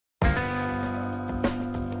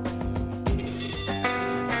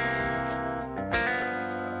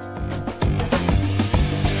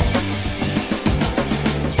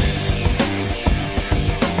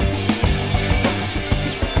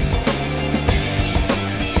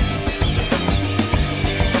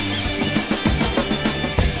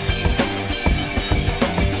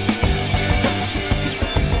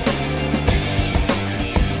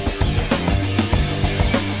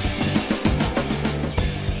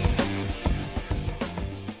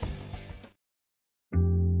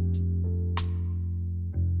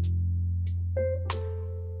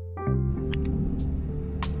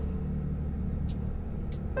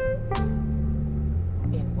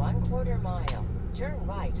Turn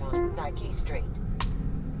right on Nike Street.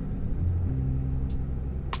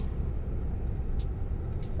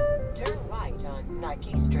 Turn right on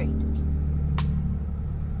Nike Street.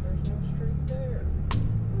 There's no street there.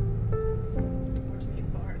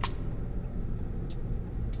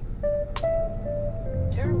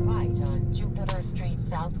 Turn right on Jupiter Street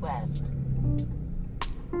Southwest.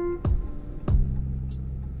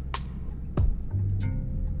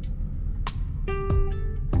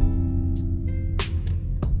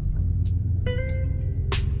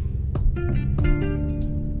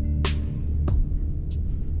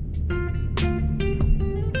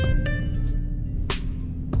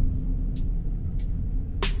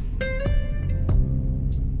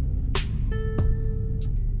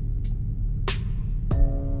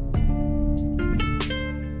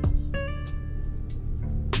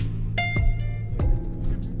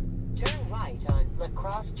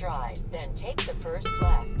 Cross Drive, then take the first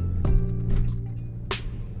left.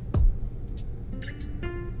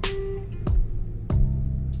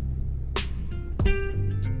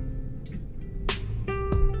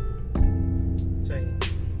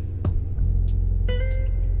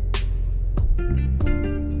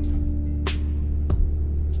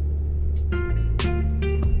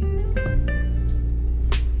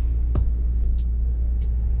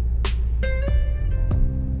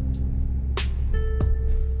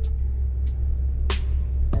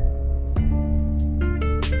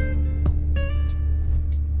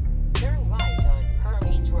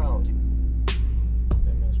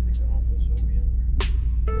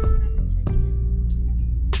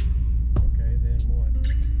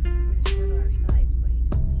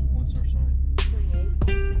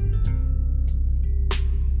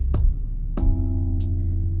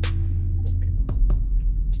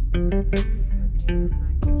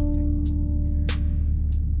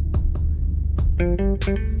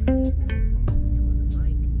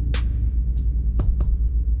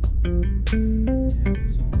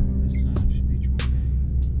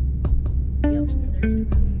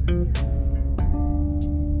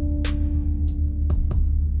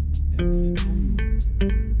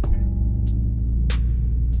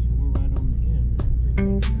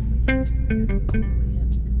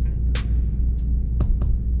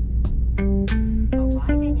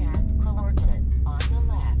 Arriving at coordinates on the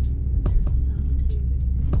left.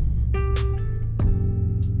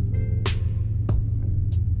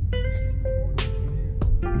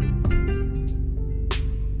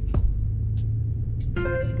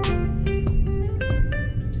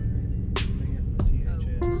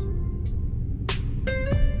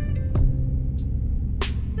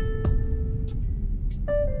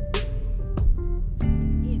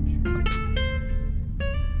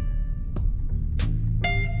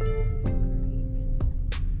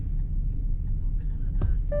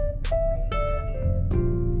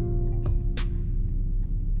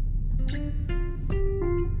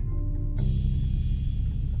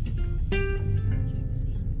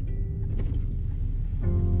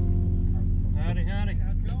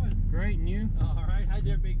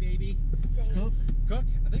 Cook,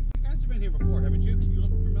 I think you guys have been here before, haven't you? You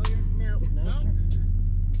look familiar? No. No? Sir.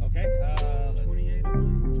 Okay, let's 28.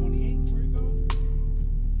 28, where are you going?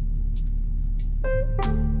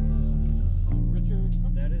 Richard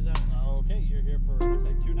Cook? That is I. Okay, you're here for, looks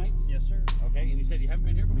like 2 nights? Yes, sir. Okay, and you said you haven't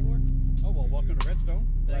been here before? Oh, well, welcome to Redstone.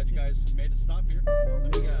 Glad you guys made a stop here. Let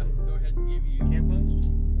me go ahead and give you... Camp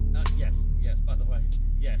host? Yes, by the way.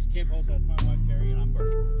 Yes, Camp host, that's my wife, Terry, and I'm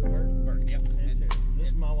Bert. Bert, yep. And Terry. This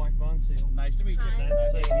is my wife, Von Seal. Nice to meet you. Hi.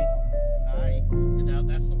 That's Sadie. Hi. And now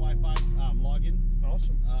that's the Wi-Fi login.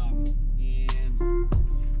 Awesome. And I'm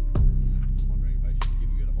wondering if I should give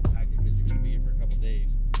you the whole packet because you're going to be here for a couple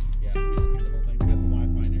days. Yeah, let me just give you the whole thing. You got the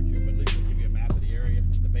Wi-Fi in there too, but at least we'll give you a map of the area,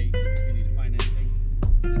 the base, if you need to find anything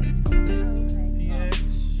in the next couple days. Okay.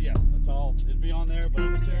 Yeah, that's all. It'll be on there, but go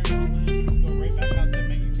right back out there.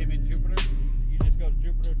 You came in Jupiter. You just go to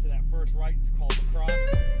Jupiter to that first right. It's called the Cross.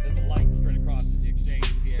 There's a light straight across. Is the Exchange,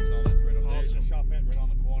 PX, all that's right over there. There's a shop at right on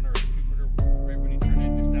the corner of Jupiter. Right when you turn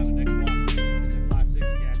in, just down the next block, there's a Class 6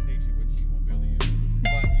 gas station, which you won't be able to use.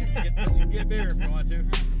 But you can get beer if you want to.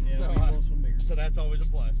 Yeah, so that's always a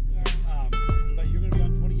plus. Yeah. But you're going to be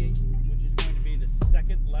on 28, which is going to be the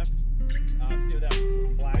second left. See that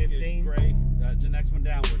black 15. is gray. The next one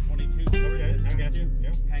down, we're 22. So Okay, I got you.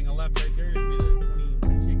 Yep. Hang a left right there. It'll be the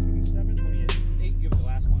 27, 28. 8, you'll be the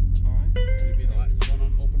last one. All right. It'll be the last one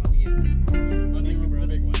on open on the end. On the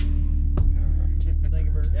big one. Thank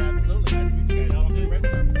you, Bert. Yeah, absolutely. Nice to meet you guys. Welcome to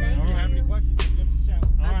Redstone. Thank If you have any questions, give us a shout.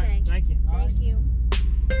 All right. Okay. Thank you. Thank you.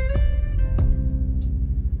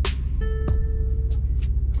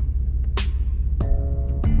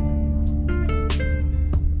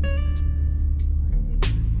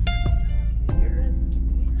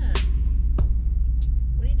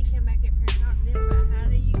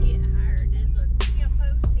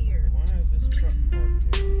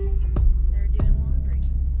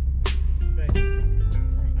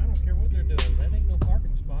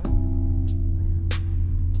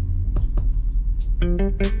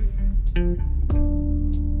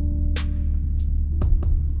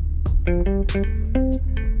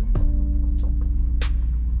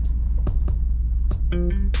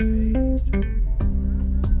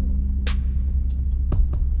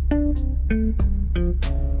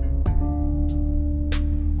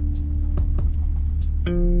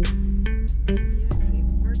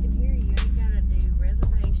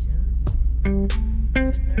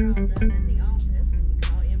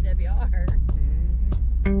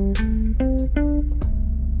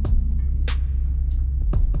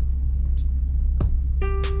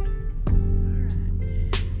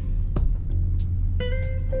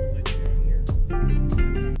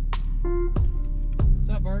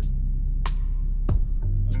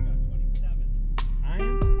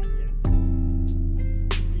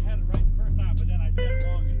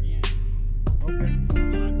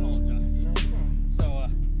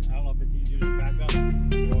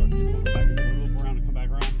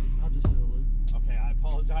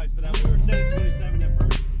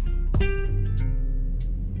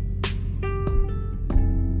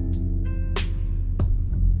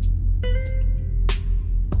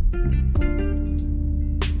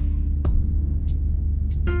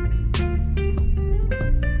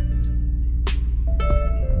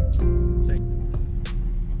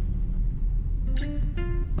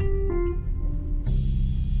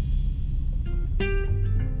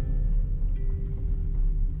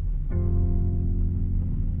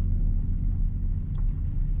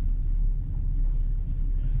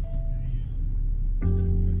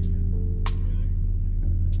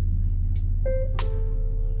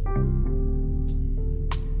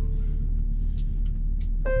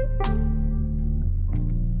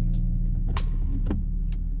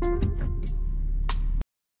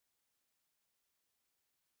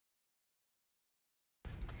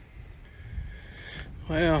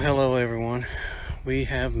 Well, hello everyone. We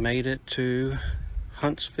have made it to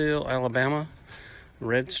Huntsville, Alabama,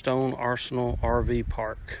 Redstone Arsenal RV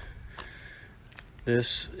Park.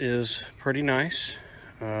 This is pretty nice.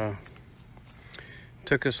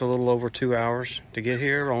 Took us a little over 2 hours to get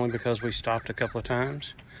here, only because we stopped a couple of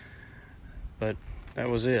times, but that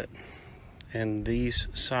was it. And these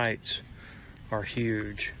sites are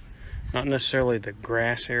huge. Not necessarily the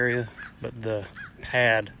grass area, but the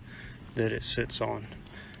pad that it sits on.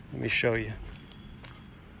 Let me show you.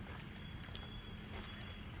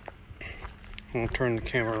 I'm going to turn the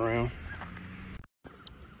camera around.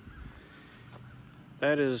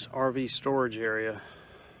 That is RV storage area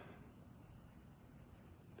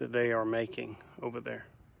that they are making over there.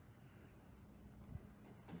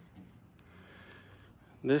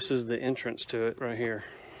 This is the entrance to it right here.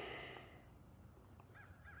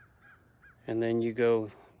 And then you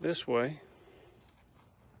go this way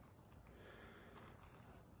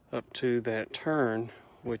up to that turn,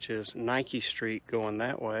 which is Nike Street going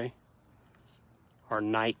that way, or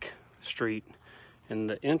Nike Street. And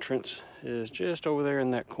the entrance is just over there in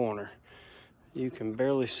that corner. You can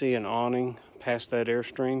barely see an awning past that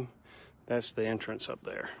Airstream. That's the entrance up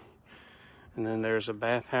there. And then there's a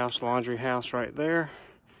bathhouse, laundry house right there.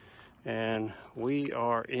 And we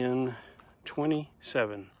are in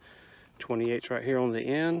 27. 28's right here on the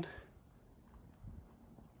end.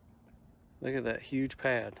 Look at that huge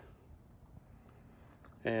pad.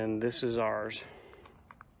 And this is ours.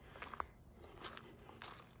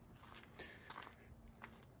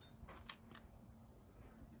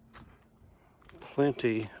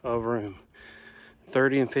 Plenty of room.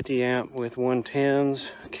 30 and 50 amp with 110s.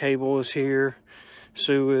 Cable is here.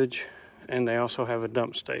 Sewage. And they also have a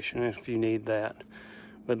dump station if you need that.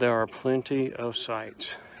 But there are plenty of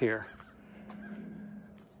sites here.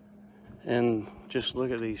 And just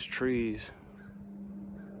look at these trees.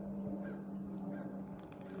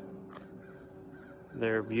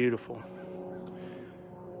 They're beautiful.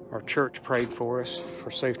 Our church prayed for us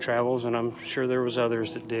for safe travels, and I'm sure there was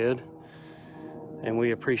others that did. And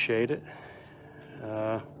we appreciate it.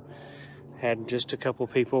 Had just a couple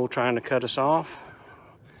people trying to cut us off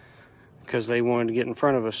because they wanted to get in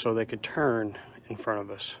front of us so they could turn in front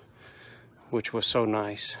of us, which was so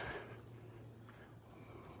nice.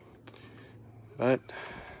 But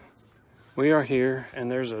we are here, and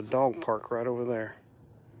there's a dog park right over there.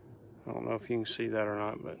 I don't know if you can see that or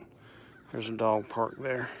not, but there's a dog park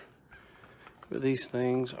there. But these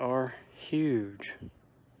things are huge.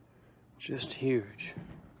 Just huge.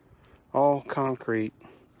 All concrete,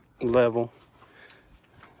 level.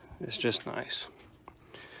 It's just nice.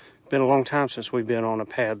 Been a long time since we've been on a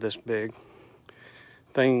pad this big.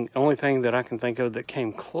 Only thing that I can think of that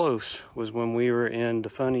came close was when we were in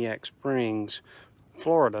Defuniak Springs,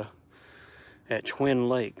 Florida, at Twin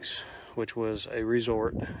Lakes, which was a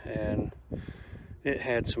resort, and it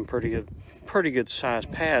had some pretty good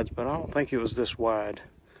sized pads, but I don't think it was this wide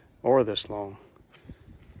or this long.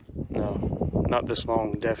 No, not this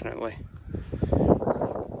long, definitely.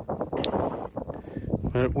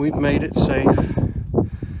 But we've made it safe.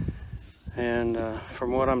 And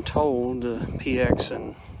from what I'm told, the PX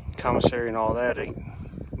and commissary and all that,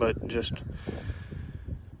 but just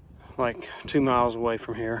like 2 miles away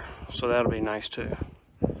from here, so that'll be nice too.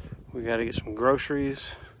 We got to get some groceries,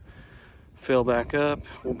 fill back up.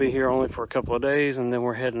 We'll be here only for a couple of days, and then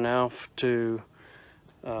we're heading out to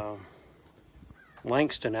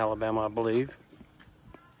Langston, Alabama, I believe.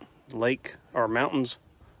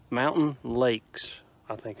 Mountain Lakes,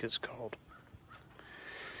 I think it's called.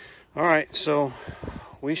 All right, so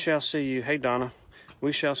we shall see you. Hey, Donna.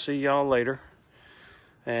 We shall see y'all later,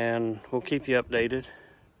 and we'll keep you updated.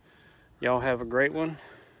 Y'all have a great one.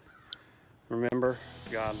 Remember,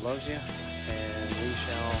 God loves you, and we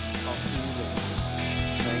shall talk to you later.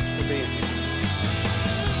 Thanks for being here.